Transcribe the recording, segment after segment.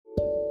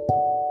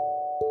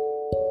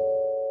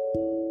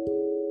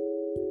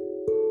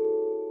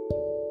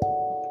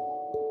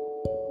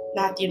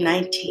Matthew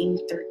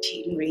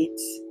 19:13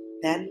 reads,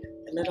 "Then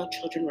the little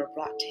children were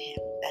brought to him,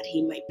 that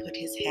he might put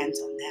his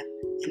hands on them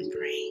and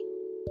pray."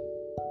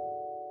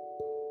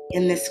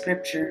 In this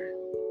scripture,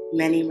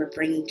 many were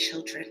bringing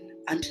children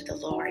unto the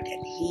Lord,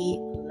 and he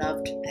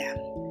loved them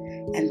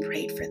and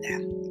prayed for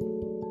them.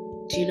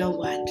 Do you know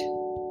what?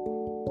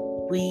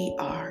 We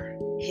are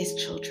his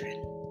children,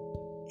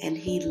 and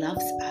he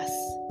loves us,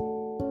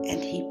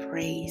 and he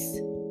prays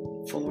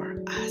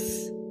for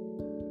us.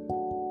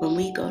 When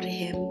we go to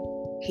him,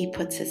 he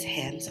puts his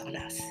hands on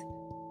us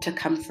to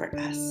comfort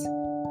us,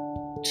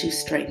 to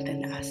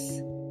strengthen us,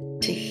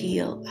 to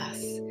heal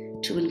us,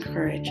 to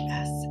encourage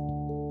us,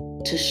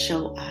 to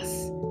show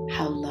us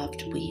how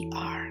loved we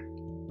are.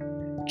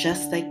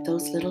 Just like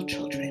those little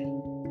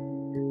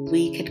children,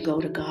 we can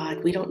go to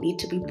God. We don't need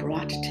to be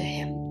brought to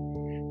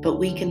him, but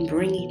we can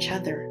bring each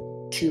other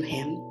to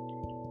him,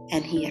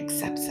 and he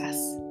accepts us.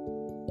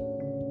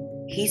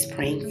 He's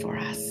praying for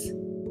us.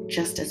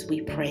 Just as we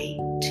pray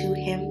to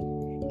him,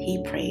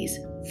 he prays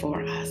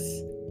for us.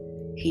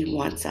 He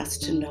wants us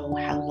to know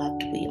how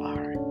loved we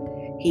are.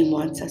 He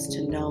wants us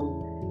to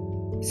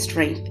know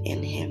strength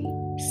in him,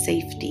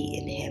 safety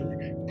in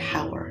him,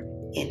 power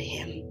in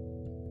him.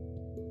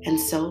 And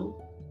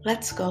so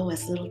let's go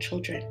as little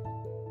children,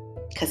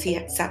 because he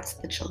accepts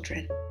the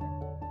children.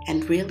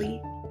 And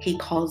really, he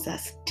calls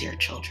us dear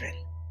children.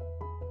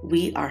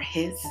 We are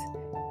his,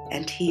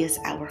 and he is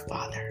our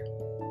Father.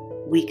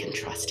 We can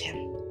trust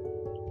him.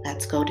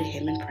 Let's go to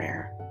him in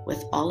prayer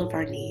with all of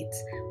our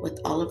needs, with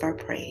all of our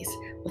praise,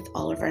 with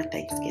all of our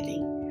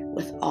thanksgiving,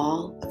 with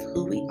all of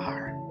who we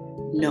are,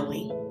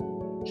 knowing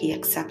he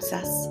accepts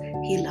us,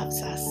 he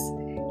loves us,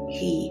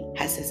 he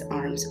has his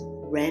arms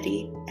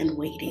ready and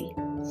waiting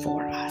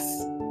for us.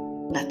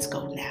 Let's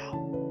go now.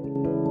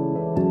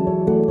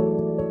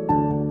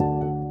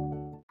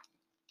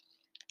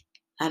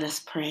 Let us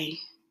pray.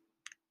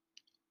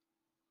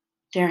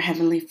 Dear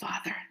Heavenly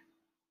Father,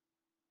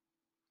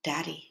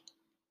 Daddy,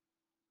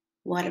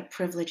 what a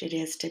privilege it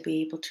is to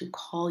be able to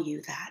call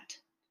you that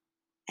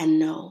and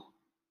know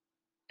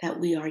that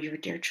we are your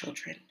dear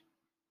children,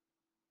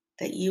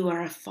 that you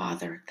are a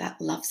Father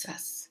that loves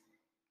us.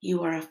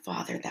 You are a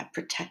Father that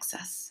protects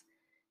us.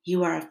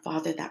 You are a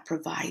Father that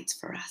provides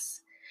for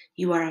us.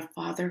 You are a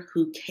Father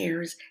who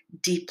cares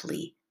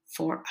deeply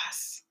for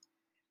us.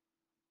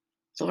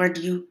 Lord,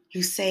 you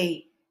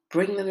say,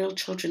 bring the little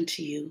children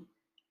to you.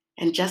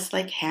 And just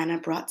like Hannah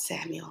brought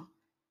Samuel,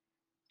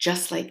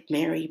 just like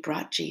Mary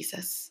brought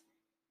Jesus,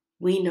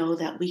 we know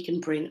that we can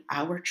bring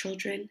our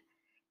children,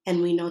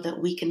 and we know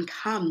that we can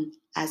come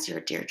as your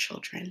dear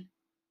children.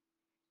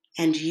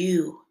 And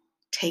you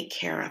take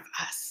care of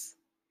us.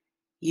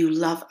 You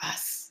love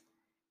us.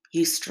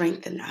 You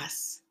strengthen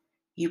us.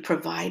 You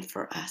provide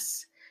for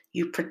us.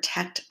 You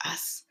protect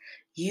us.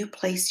 You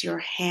place your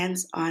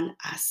hands on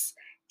us,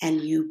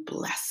 and you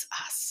bless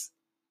us.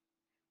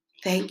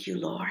 Thank you,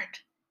 Lord,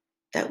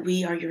 that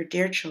we are your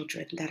dear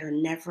children that are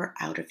never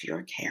out of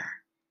your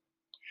care,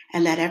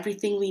 and that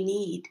everything we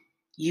need,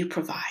 you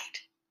provide.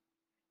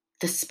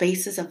 The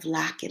spaces of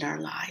lack in our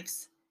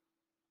lives,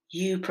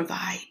 you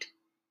provide.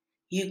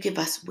 You give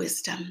us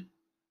wisdom.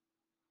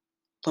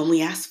 When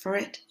we ask for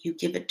it, you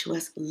give it to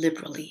us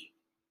liberally.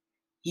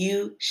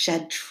 You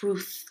shed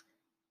truth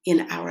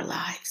in our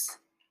lives,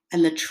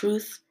 and the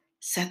truth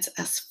sets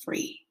us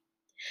free.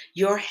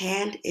 Your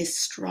hand is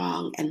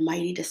strong and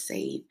mighty to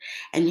save,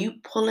 and you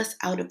pull us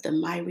out of the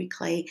miry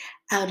clay,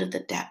 out of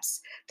the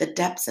depths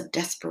of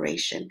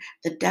desperation,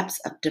 the depths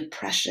of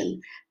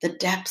depression, the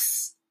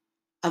depths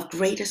of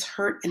greatest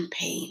hurt and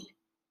pain.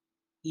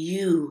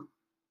 You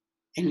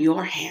and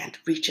your hand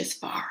reaches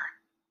far.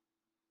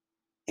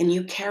 And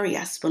you carry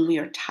us when we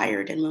are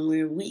tired and when we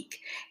are weak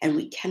and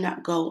we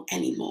cannot go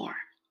anymore.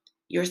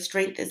 Your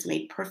strength is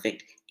made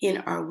perfect in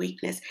our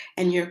weakness,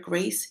 and your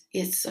grace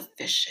is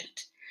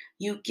sufficient.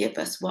 You give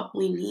us what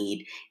we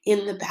need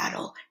in the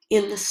battle,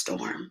 in the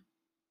storm.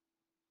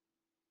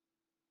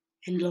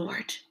 And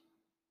Lord,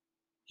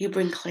 you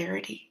bring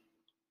clarity,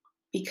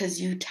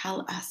 because you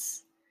tell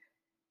us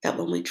that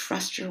when we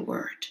trust your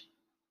word,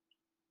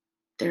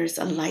 there is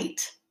a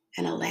light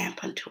and a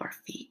lamp unto our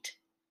feet.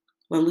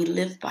 When we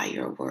live by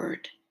your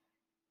word,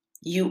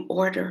 you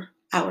order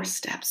our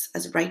steps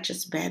as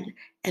righteous men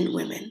and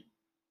women.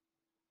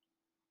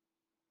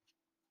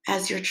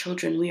 As your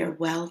children, we are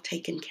well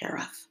taken care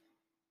of.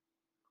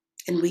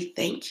 And we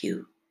thank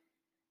you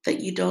that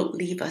you don't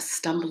leave us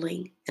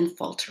stumbling and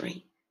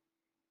faltering,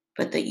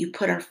 but that you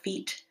put our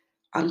feet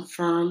on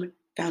firm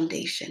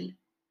foundation.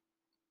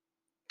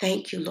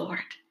 Thank you, Lord,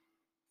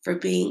 for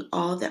being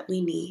all that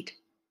we need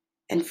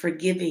and for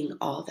giving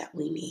all that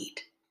we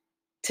need.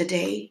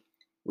 Today,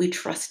 we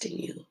trust in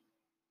you.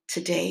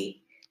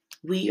 Today,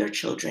 we, your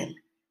children,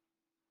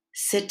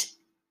 sit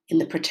in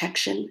the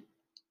protection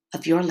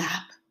of your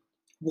lap,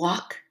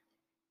 walk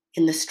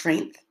in the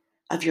strength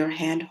of your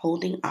hand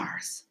holding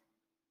ours,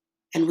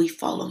 and we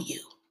follow you.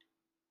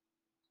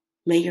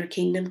 May your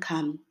kingdom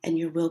come and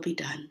your will be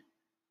done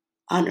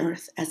on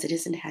earth as it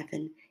is in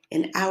heaven,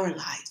 in our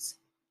lives,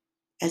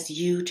 as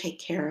you take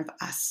care of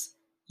us,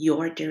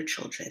 your dear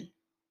children.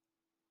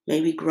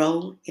 May we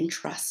grow in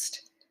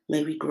trust.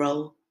 May we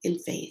grow in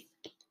faith.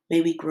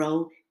 May we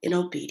grow in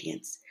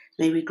obedience.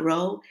 May we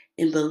grow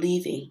in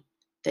believing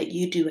that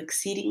you do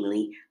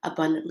exceedingly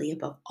abundantly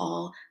above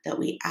all that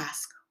we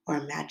ask or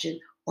imagine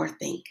or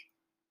think.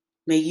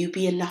 May you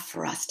be enough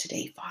for us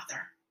today,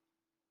 Father.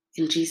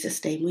 In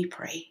Jesus' name we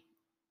pray.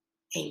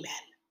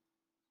 Amen.